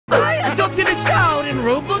adopted a child in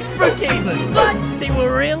Roblox Brookhaven, but they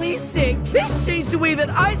were really sick. This changed the way that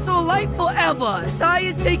I saw life forever, as I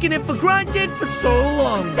had taken it for granted for so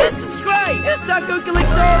long. Hit subscribe. Here's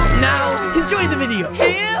Calixo. Now, enjoy the video.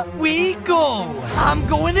 Here we go. I'm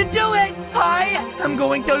going to do it. I'm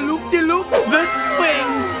going to loop-de-loop the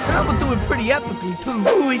swings. I'm going to do it pretty epically, too.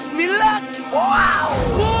 Wish me luck. Wow.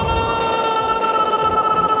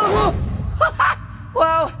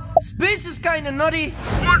 Wow, space is kind of nutty.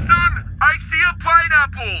 What's done? I see a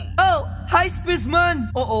pineapple. Oh, hi, Spaceman.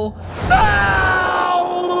 Uh-oh.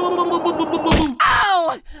 Ow!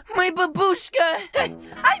 Ow! My babushka.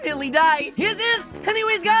 I nearly died. Here's this.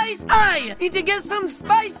 Anyways, guys, I need to get some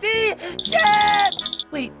spicy chips.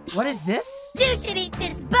 Wait, what is this? You should eat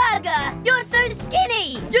this burger. You're so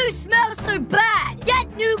skinny. You smell so bad.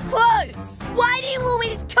 Get new clothes. Why do you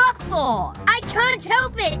always cough for? I can't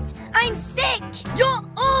help it. I'm sick. You're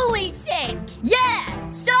always sick.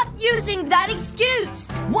 Yeah, stop using that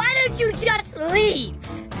excuse. Why don't you just leave?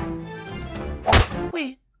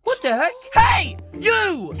 Wait, what the heck? Hey,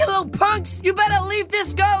 you little punks. You better leave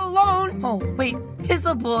this girl alone. Oh, wait, here's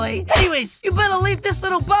a boy. Anyways, you better leave this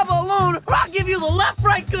little baba alone, or I'll give you the left,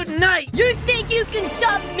 right, good night. You think you can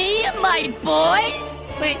stop me and my boys?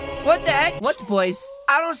 Wait, what the heck? What boys?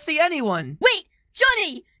 I don't see anyone. Wait,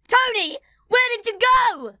 Johnny, Tony, where did you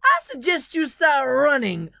go? I suggest you start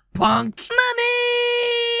running, punk. Mommy!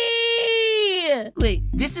 Wait,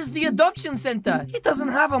 this is the adoption center. He doesn't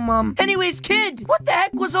have a mom. Anyways, kid, what the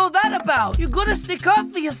heck was all that about? You gotta stick up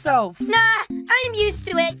for yourself. Nah, I'm used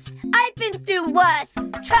to it. I've been through worse.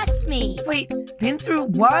 Trust me. Wait, been through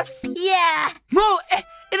worse? Yeah. No,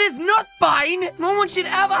 it is not fine. No one should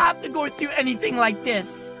ever have to go through anything like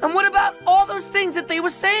this. And what about all those things that they were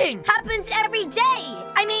saying? Happens every day.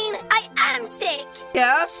 I mean, I am sick.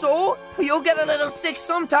 Yeah, so? You'll get a little sick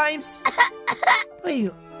sometimes.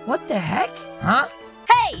 Wait, what the heck? Huh?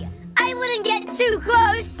 Hey, I wouldn't get too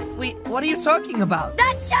close. Wait, what are you talking about?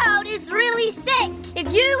 That child is really sick.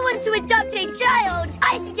 If you want to adopt a child,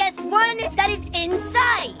 I suggest one that is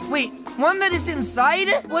inside. Wait, one that is inside?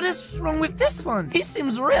 What is wrong with this one? He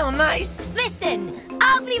seems real nice. Listen,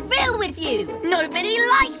 I'll be real with you. Nobody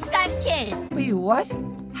likes that kid. Wait, what?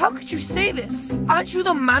 How could you say this? Aren't you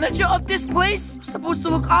the manager of this place? You're supposed to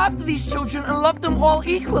look after these children and love them all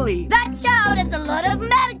equally. That child has a lot of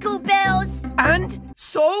medical bills. And?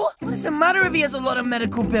 So? What does it matter if he has a lot of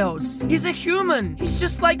medical bills? He's a human. He's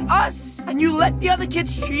just like us. And you let the other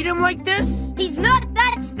kids treat him like this? He's not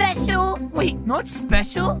that special. Wait, not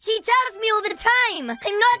special? She tells me all the time.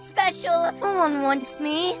 I'm not special. No one wants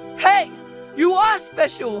me. Hey, you are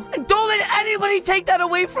special. And don't let anybody take that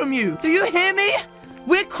away from you. Do you hear me?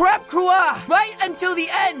 We're Crab Crewa, right until the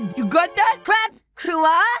end. You got that? Crab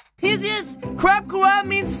Crewa? Yes. Crab Crewa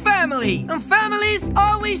means family. And families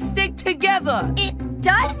always stick together. It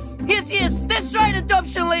does? Yes. That's right,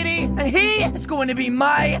 adoption lady. And he is going to be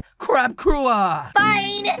my Crab Crewa.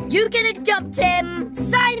 Fine. You can adopt him.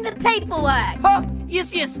 Sign the paperwork. Oh,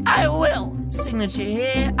 yes, I will. Signature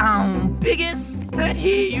here, biggest, and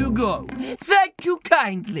here you go. Thank you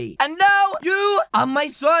kindly. And now, you are my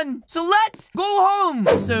son. So let's go home.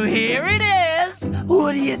 So here it is.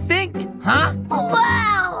 What do you think, huh?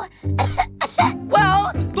 Wow.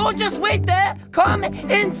 Well, don't just wait there. Come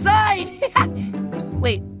inside.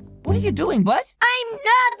 Wait, what are you doing, bud? I'm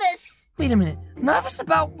nervous. Wait a minute. Nervous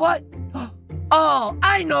about what? Oh,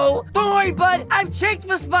 I know. Don't worry, bud. I've checked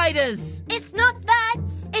for spiders. It's not that.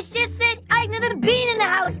 It's just that I've never been in a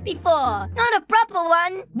house before. Not a proper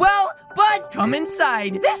one. Well, bud, come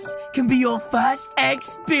inside. This can be your first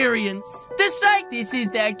experience. That's right. This is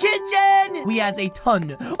the kitchen. We has a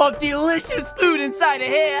ton of delicious food inside of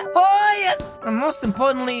here. Oh, yes. And most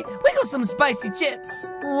importantly, we got some spicy chips.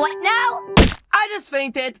 What now? I just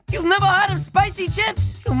fainted. You've never heard of spicy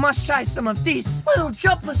chips? You must try some of these little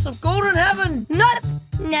droplets of golden heaven. Nope,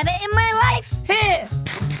 never in my life. Here.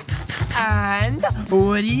 And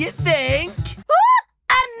what do you think?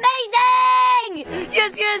 Amazing!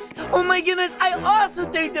 Yes. Oh my goodness, I also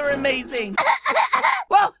think they're amazing.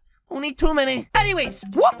 Well, only too many. Anyways,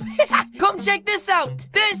 whoop! Come check this out.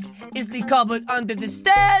 This is the cupboard under the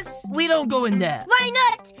stairs. We don't go in there. Why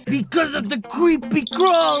not? Because of the creepy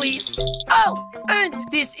crawlies. Oh, and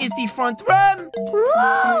this is the front room.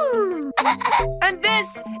 Woo! And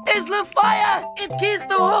this is the fire. It keeps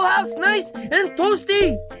the whole house nice and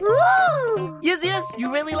toasty. Woo! Yes,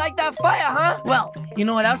 you really like that fire, huh? Well, you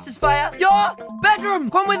know what else is fire? Your bedroom.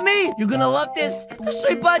 Come with me. You're gonna love this. That's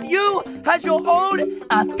right, bud. You has your own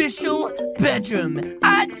official special bedroom.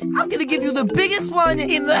 And I'm gonna give you the biggest one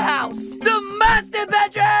in the house. The master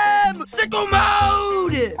bedroom! Sicko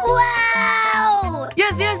mode! Wow!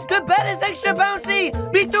 Yes, the bed is extra bouncy.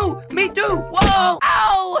 Me too. Whoa!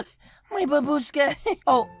 Ow! My babushka.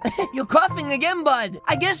 Oh, you're coughing again, bud.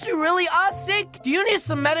 I guess you really are sick. Do you need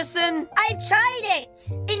some medicine? I've tried it.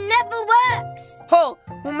 It never works. Oh,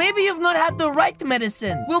 well, maybe you've not had the right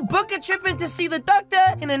medicine. We'll book a trip in to see the doctor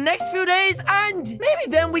in the next few days, and maybe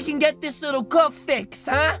then we can get this little cough fixed,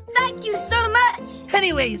 huh? Thank you so much.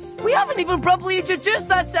 Anyways, we haven't even properly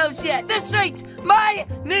introduced ourselves yet. That's right. My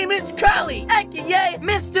name is Callie, aka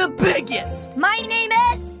Mr. Biggest. My name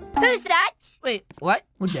is... Who's that? Wait, what?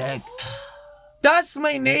 What the heck? That's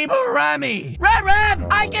my neighbor Rami. Ram,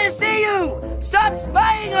 I can see you. Stop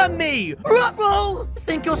spying on me. Ruh-roh.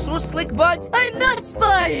 Think you're so slick, bud? I'm not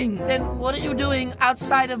spying. Then what are you doing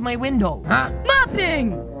outside of my window, huh?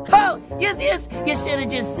 Mopping. Oh, yes. You should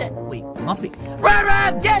have just said... Wait, mopping.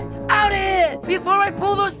 Ram, get out of here before I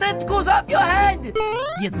pull those tentacles off your head.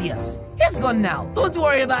 Yes. He's gone now. Don't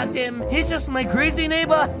worry about him. He's just my crazy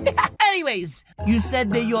neighbor. Anyways, you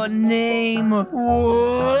said that your name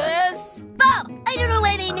was... Bob. I don't know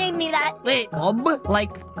why they named me that. Wait, Bob?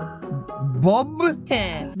 Like... Bob?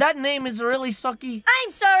 That name is really sucky. I'm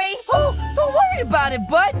sorry. Oh, don't worry about it,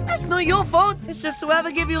 bud. That's not your fault. It's just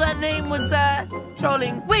whoever gave you that name was,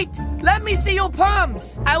 trolling. Wait, let me see your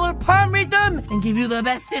palms. I will palm read them and give you the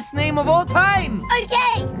bestest name of all time.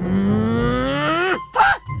 Okay.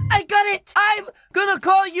 I got it. I'm gonna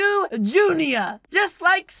call you Junior. Just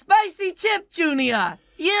like Spicy Chip Junior.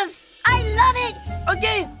 Yes. I love it.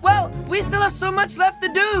 Okay, well, we still have so much left to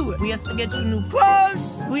do. We have to get you new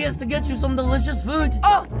clothes. We have to get you some delicious food.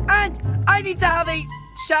 Oh, and I need to have a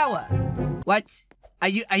shower. What? Are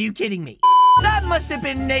you kidding me? That must have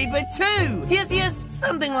been neighbor too. Yes,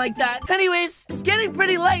 something like that. Anyways, it's getting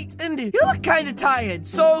pretty late and you look kind of tired.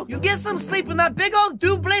 So you get some sleep in that big old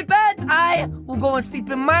double bed. I will go and sleep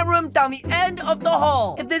in my room down the end of the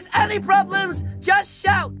hall. If there's any problems, just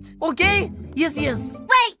shout, okay? Yes.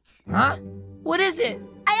 Wait. Huh? What is it?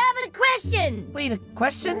 I have a question. Wait, a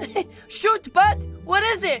question? Shoot, bud. What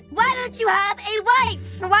is it? Why don't you have a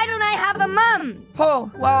wife? Why don't I have a mom?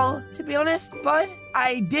 Oh, well, to be honest, bud,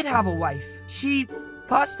 I did have a wife. She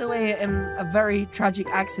passed away in a very tragic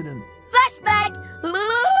accident. Flashback.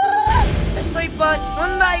 That's right, bud.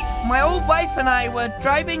 One night, my old wife and I were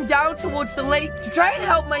driving down towards the lake to try and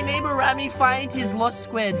help my neighbor Rami find his lost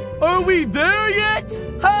squid. Are we there yet?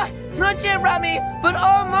 Huh? Not yet, Rami, but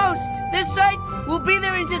almost. That's right. We'll be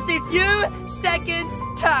there in just a few seconds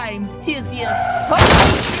time. Yes.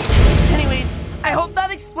 Huh? Anyways, I hope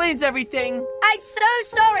that explains everything. I'm so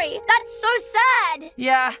sorry. That's so sad.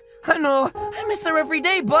 Yeah, I know. I miss her every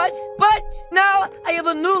day, bud. But now I have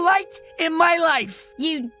a new light in my life.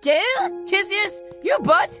 You do? Yes. You,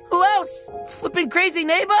 bud. Who else? Flipping crazy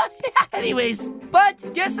neighbor? Anyways, bud,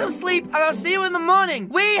 get some sleep and I'll see you in the morning.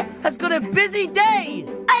 We has got a busy day.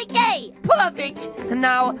 Okay. Perfect. And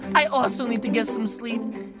now I also need to get some sleep.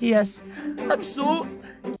 Yes, I'm so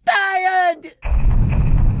tired.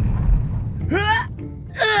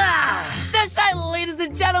 That's right, ladies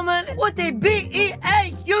and gentlemen. What a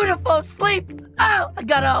beautiful sleep. Oh, I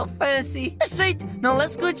got all fancy. That's right. Now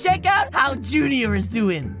let's go check out how Junior is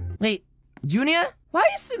doing. Wait, Junior? Why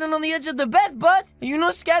are you sitting on the edge of the bed, bud? Are you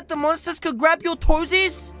not scared the monsters could grab your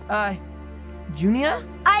toesies? Junior?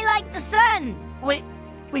 I like the sun. Wait,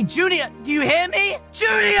 Junior, do you hear me?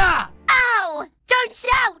 Junior! Ow! Don't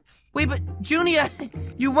shout! Wait, but Junior,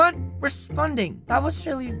 you weren't responding. That was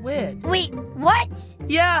really weird. Wait, what?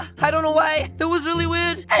 Yeah, I don't know why. That was really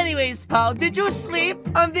weird. Anyways, how did you sleep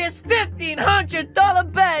on this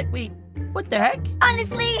 $1,500 bed? Wait, what the heck?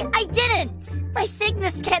 Honestly, I didn't. My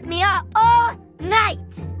sickness kept me up all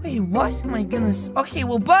night. Wait, what? My goodness. Okay,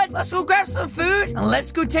 well, bud, let's go grab some food and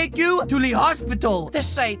let's go take you to the hospital.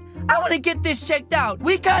 That's right. I want to get this checked out.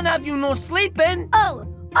 We can't have you no sleeping. Oh,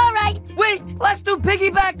 all right. Wait, let's do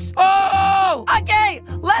piggybacks. Oh, okay,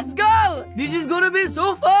 let's go. This is gonna be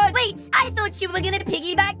so fun. Wait, I thought you were gonna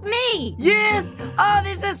piggyback me. Yes. Oh,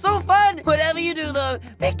 this is so fun. Whatever you do, though,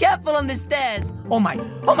 be careful on the stairs. Oh my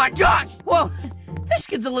gosh. Whoa. This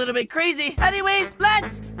kid's a little bit crazy. Anyways,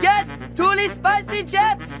 let's get to the spicy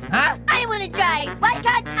chips. Huh? I want to drive. Why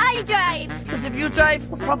can't I drive? Because if you drive,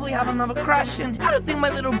 we'll probably have another crash, and I don't think my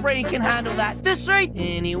little brain can handle that. That's right.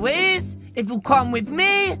 Anyways, if you come with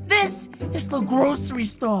me, this is the grocery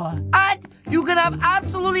store. And you can have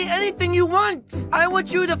absolutely anything you want. I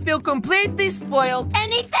want you to feel completely spoiled.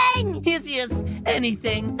 Anything? Yes,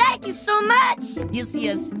 anything. Thank you so much.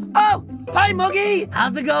 Yes. Oh, hi, Muggy.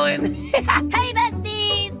 How's it going? Hey,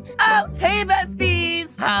 besties. Oh, hey,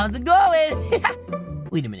 besties! How's it going?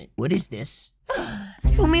 Wait a minute, what is this?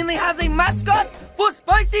 You mean he has a mascot for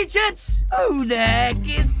spicy chips? Who the heck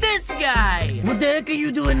is this guy? What the heck are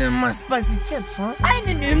you doing in my spicy chips, huh? I'm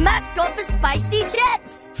the new mascot for spicy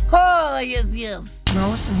chips. Oh, yes. Now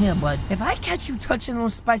listen here, bud. If I catch you touching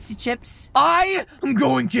those spicy chips, I am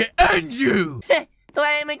going to end you. Do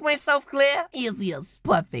I make myself clear? Yes.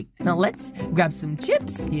 Perfect. Now let's grab some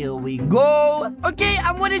chips. Here we go. Okay,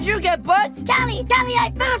 and what did you get, bud? Callie, I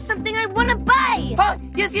found something I want to buy. Oh,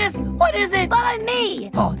 yes. What is it? Follow me.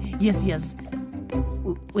 Oh, yes.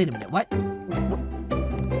 Wait a minute, what?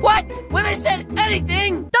 What? When I said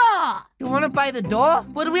anything? Door. You want to buy the door?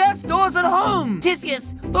 But we have doors at home.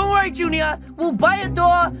 Yes. Don't worry, Junior. We'll buy a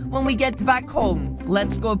door when we get back home.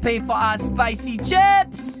 Let's go pay for our spicy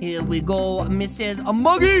chips. Here we go, Mrs.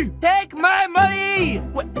 Muggy. Take my money.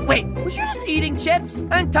 Wait, was you just eating chips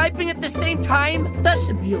and typing at the same time? That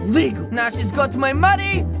should be illegal. Now she's got my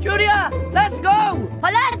money. Junior, let's go.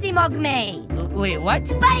 Palazzi Mogme. Wait, what?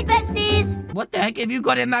 Bye, besties. What the heck have you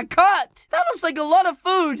got in that cart? That looks like a lot of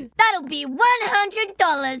food. That'll be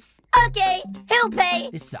 $100. Okay, he'll pay.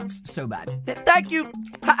 This sucks so bad. Thank you.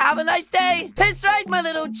 Have a nice day. Piss right, my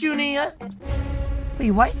little Junior.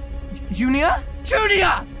 Wait, what? Junior? Junior!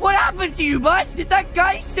 What happened to you, bud? Did that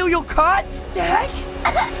guy steal your cart? The heck?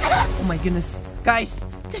 Oh my goodness. Guys,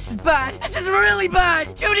 this is bad. This is really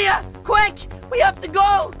bad. Junior, quick! We have to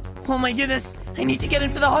go! Oh my goodness. I need to get him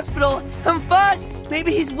to the hospital. And fast!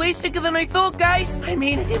 Maybe he's way sicker than I thought, guys. I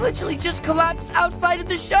mean, he literally just collapsed outside of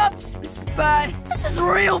the shops. This is bad. This is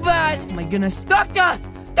real bad. Oh my goodness. Doctor!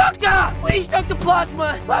 Please, Dr.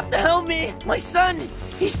 Plasma! You have to help me. My son,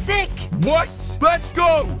 he's sick. What? Let's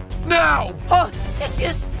go! Now! Oh,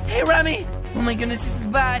 yes. Hey, Remy. Oh my goodness, this is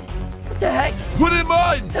bad. What the heck? Put him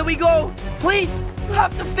on! There we go. Please, you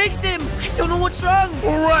have to fix him. I don't know what's wrong.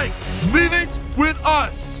 Alright, leave it with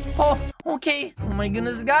us! Oh, okay. Oh my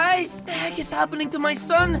goodness, guys. What the heck is happening to my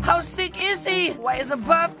son? How sick is he? Why is a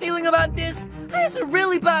bad feeling about this? I have a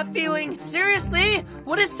really bad feeling. Seriously?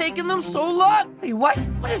 What is taking them so long? Wait, what?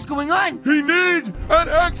 What is going on? He needs an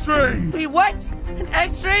x-ray! Wait, what? An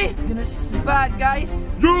x-ray? Goodness, this is bad, guys.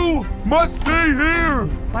 You must stay here!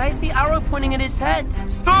 Why is the arrow pointing at his head?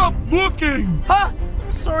 Stop looking! Huh?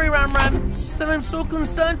 I'm sorry, Ram. It's just that I'm so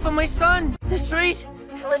concerned for my son. This rate,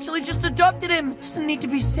 I literally just adopted him. Doesn't need to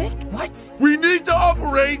be sick. What? We need to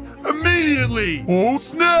operate immediately! Oh,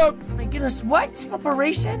 snap! My goodness, what?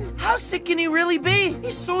 Operation? How sick can he really be?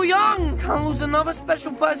 He's so young. Can't lose another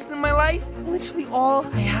special person in my life. Literally all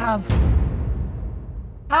I have.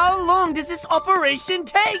 How long does this operation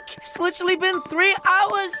take? It's literally been 3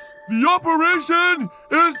 hours. The operation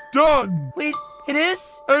is done! Wait, it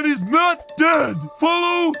is? And he's not dead!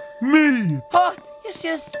 Follow me! Oh,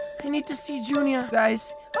 yes. I need to see Junior.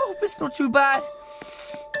 Guys, I hope it's not too bad.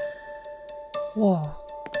 Whoa.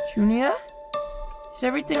 Junior? Is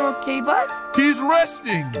everything okay, bud? He's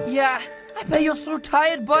resting! Yeah, I bet you're so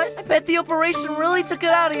tired, bud. I bet the operation really took it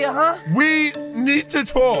out of you, huh? We need to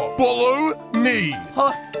talk. Follow me.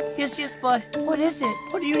 Oh, yes, bud. What is it?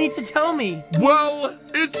 What do you need to tell me? Well,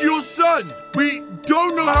 it's your son. We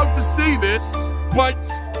don't know how to say this, but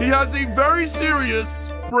he has a very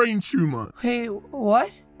serious brain tumor. Hey,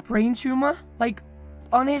 what? Brain tumor? Like,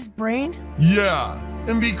 on his brain? Yeah,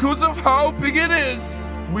 and because of how big it is,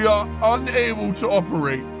 we are unable to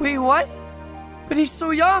operate. Wait, what? But he's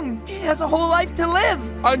so young. He has a whole life to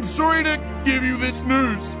live. I'm sorry to give you this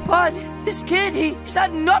news. But this kid, he's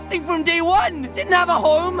had nothing from day one. Didn't have a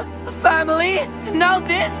home, a family, and now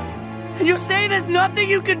this? And you're saying there's nothing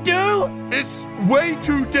you can do? It's way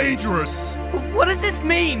too dangerous. What does this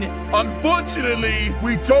mean? Unfortunately,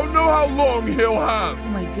 we don't know how long he'll have. Oh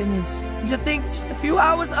my goodness. To think just a few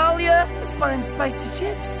hours earlier, I was buying spicy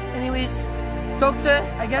chips. Anyways, doctor,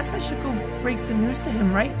 I guess I should go break the news to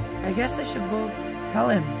him, right? I guess I should go tell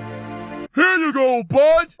him. Here you go,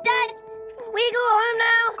 bud. Dad, we go home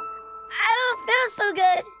now? I don't feel so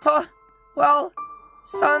good. Huh? Well,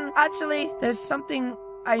 son, actually, there's something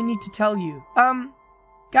I need to tell you.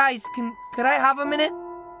 Guys, could I have a minute?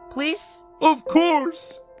 Please? Of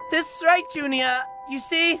course. This is right, Junior. You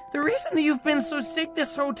see, the reason that you've been so sick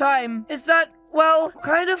this whole time is that, well, you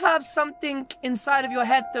kind of have something inside of your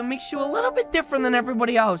head that makes you a little bit different than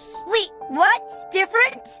everybody else. Wait, what?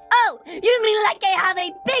 Different? Oh, you mean like I have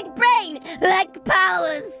a big brain, like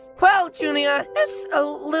powers? Well, Junior, it's a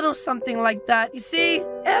little something like that. You see,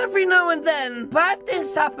 every now and then, bad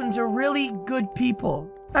things happen to really good people.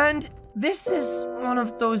 And this is one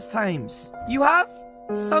of those times. You have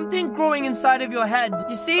something growing inside of your head.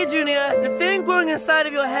 You see, Junior, the thing growing inside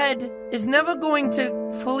of your head is never going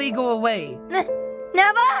to fully go away.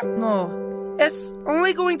 Never? No. It's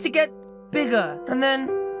only going to get bigger. And then,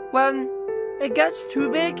 when it gets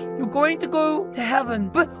too big, you're going to go to heaven.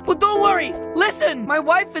 But don't worry. Listen, my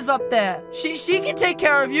wife is up there. She can take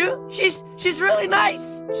care of you. She's really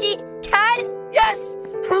nice. She can? Yes.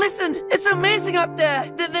 Listen, it's amazing up there.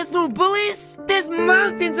 There's no bullies. There's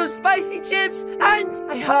mountains of spicy chips.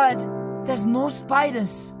 And I heard there's no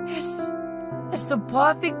spiders. It's the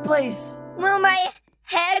perfect place. Will my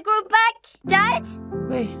hair grow back, Dad?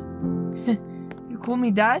 Wait, you call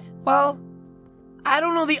me Dad? Well, I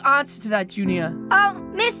don't know the answer to that, Junior. I'll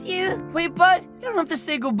miss you. Wait, bud, you don't have to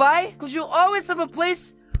say goodbye, because you'll always have a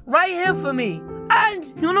place right here for me. And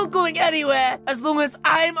you're not going anywhere as long as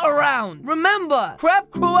I'm around. Remember, Crab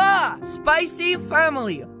Croix, Spicy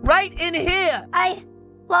Family, right in here. I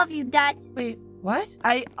love you, Dad. Wait, what?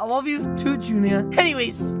 I love you too, Junior.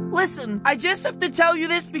 Anyways, listen, I just have to tell you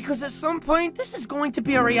this because at some point, this is going to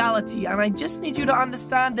be a reality. And I just need you to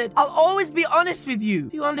understand that I'll always be honest with you.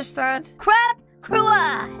 Do you understand? Crab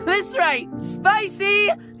Croix. That's right. Spicy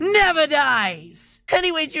never dies.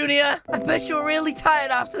 Anyway, Junior, I bet you're really tired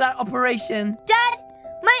after that operation. Dad,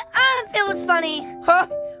 my arm feels funny. Huh?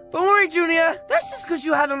 Don't worry, Junior. That's just because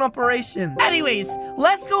you had an operation. Anyways,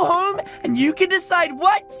 let's go home and you can decide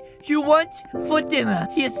what you want for dinner.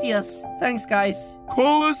 Yes. Thanks, guys.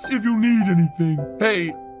 Call us if you need anything.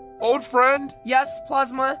 Hey, old friend, Yes,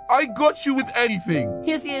 Plasma? I got you with anything.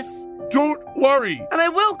 Yes. Don't worry. And I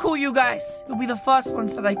will call you guys. You'll be the first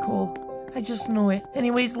ones that I call. I just know it.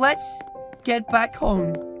 Anyways, let's get back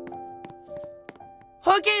home.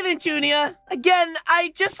 Okay then, Junior. Again,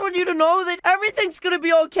 I just want you to know that everything's gonna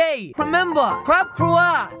be okay. Remember, Crab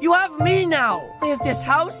Croix, you have me now. I have this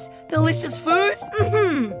house, delicious food.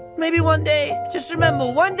 Maybe one day, just remember,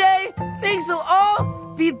 one day, things will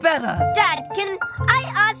all be better. Dad, can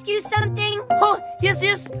I ask you something? Oh, yes.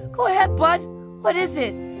 Go ahead, bud. What is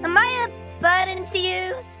it? Am I a burden to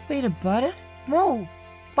you? Wait, a burden? No.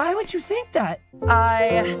 Why would you think that?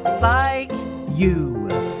 I like you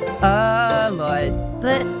a lot.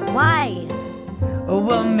 But why? Oh,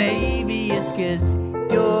 well, maybe it's 'cause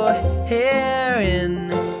you're here in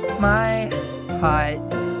my heart.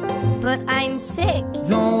 But I'm sick.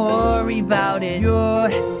 Don't worry about it. You're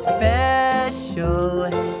special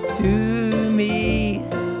to me.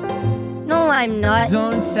 No, I'm not.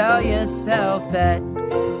 Don't tell yourself that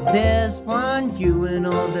there's one you in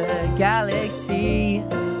all the galaxy.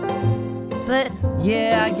 But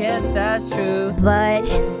Yeah, I guess that's true.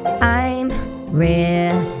 I'm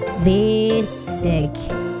really sick.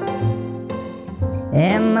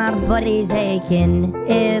 And my body's aching.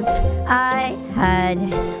 If I had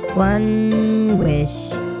one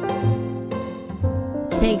wish,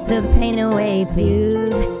 take the pain away,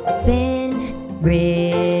 please. You've been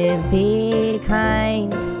really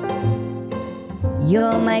kind.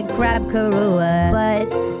 You're my crab Karua, but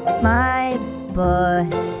my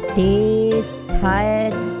body's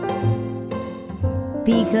tired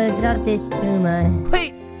because of this tumor.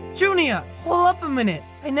 Wait, Junior, hold up a minute.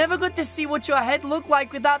 I never got to see what your head looked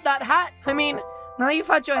like without that hat. I mean, now you've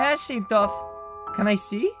had your hair shaved off. Can I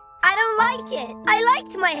see? I don't like it. I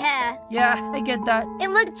liked my hair. Yeah, I get that. It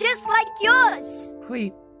looked just like yours.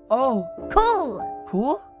 Wait, oh, Cool.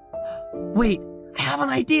 cool? Wait, I have an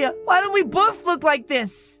idea. Why don't we both look like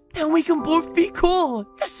this? Then we can both be cool.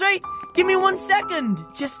 That's right. Give me 1 second.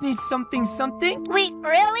 Just need something. Wait,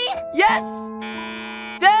 really? Yes!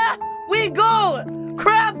 There we go!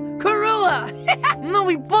 Crab Karua! No,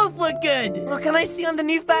 we both look good. Oh, can I see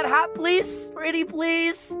underneath that hat, please? Pretty,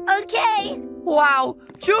 please. Okay. Wow,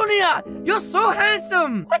 Junior, you're so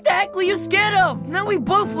handsome. What the heck were you scared of? Now we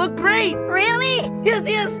both look great. Really?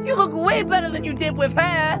 Yes, you look way better than you did with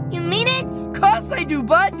hair. You mean it? Of course I do,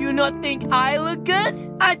 bud. Do you not think I look good?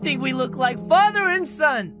 I think we look like father and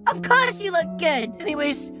son. Of course you look good.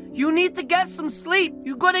 Anyways, you need to get some sleep.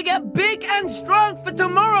 You gotta get big and strong for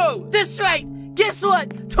tomorrow. That's right. Guess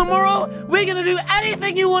what? Tomorrow, we're gonna do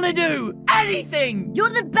anything you wanna do. Anything. You're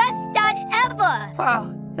the best dad ever.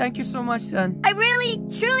 Wow, thank you so much, son. I really,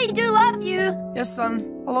 truly do love you. Yes,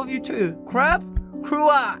 son. I love you too. Crab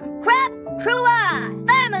Croix. Crab Croix.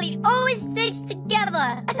 Family always sticks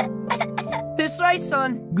together. That's right,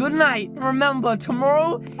 son. Good night. And remember,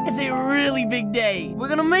 tomorrow is a really big day. We're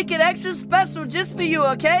gonna make it extra special just for you,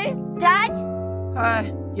 okay? Dad,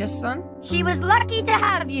 Yes, son? she was lucky to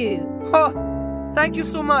have you. Oh, thank you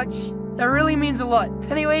so much. That really means a lot.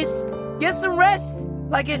 Anyways, get some rest.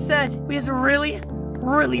 Like I said, we have a really,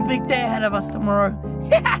 really big day ahead of us tomorrow.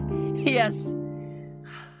 Yes.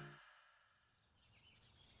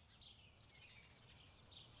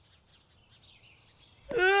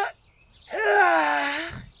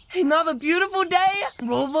 Another beautiful day,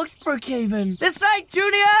 Roblox Brookhaven. This side,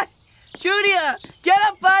 Junior! Junior, get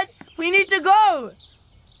up, bud! We need to go!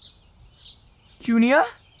 Junior?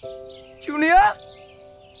 Junior?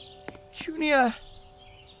 Junior?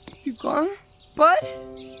 You gone? Bud?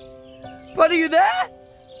 Bud, are you there?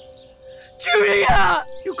 Junior!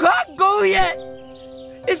 You can't go yet!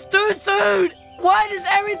 It's too soon! Why does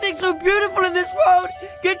everything so beautiful in this world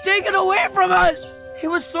get taken away from us? He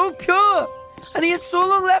was so pure, and he had so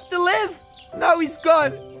long left to live. Now he's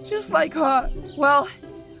gone, just like her. Well,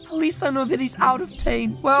 at least I know that he's out of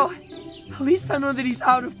pain. Well, at least I know that he's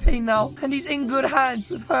out of pain now, and he's in good hands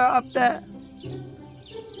with her up there.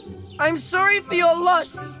 I'm sorry for your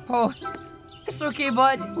loss. Oh, it's okay,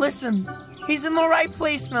 bud. Listen, he's in the right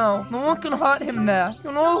place now. No one can hurt him there.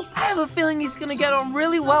 You know, I have a feeling he's gonna get on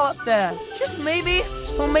really well up there. Just maybe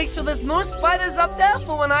we'll make sure there's no spiders up there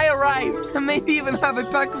for when I arrive. And maybe even have a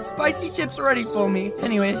pack of spicy chips ready for me.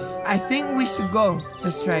 Anyways, I think we should go.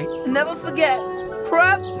 That's right. And never forget,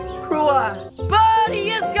 crab crewer. But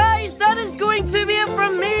yes, guys, that is going to be it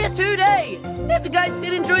from me today. If you guys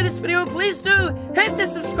did enjoy this video, please do hit the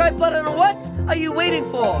subscribe button. What are you waiting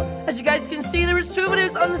for? As you guys can see, there is 2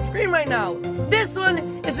 videos on the screen right now. This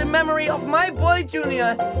one is in memory of my boy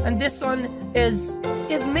Junior, and this one is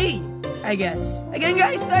me, I guess. Again,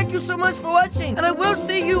 guys, thank you so much for watching, and I will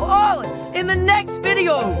see you all in the next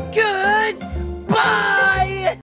video. Goodbye!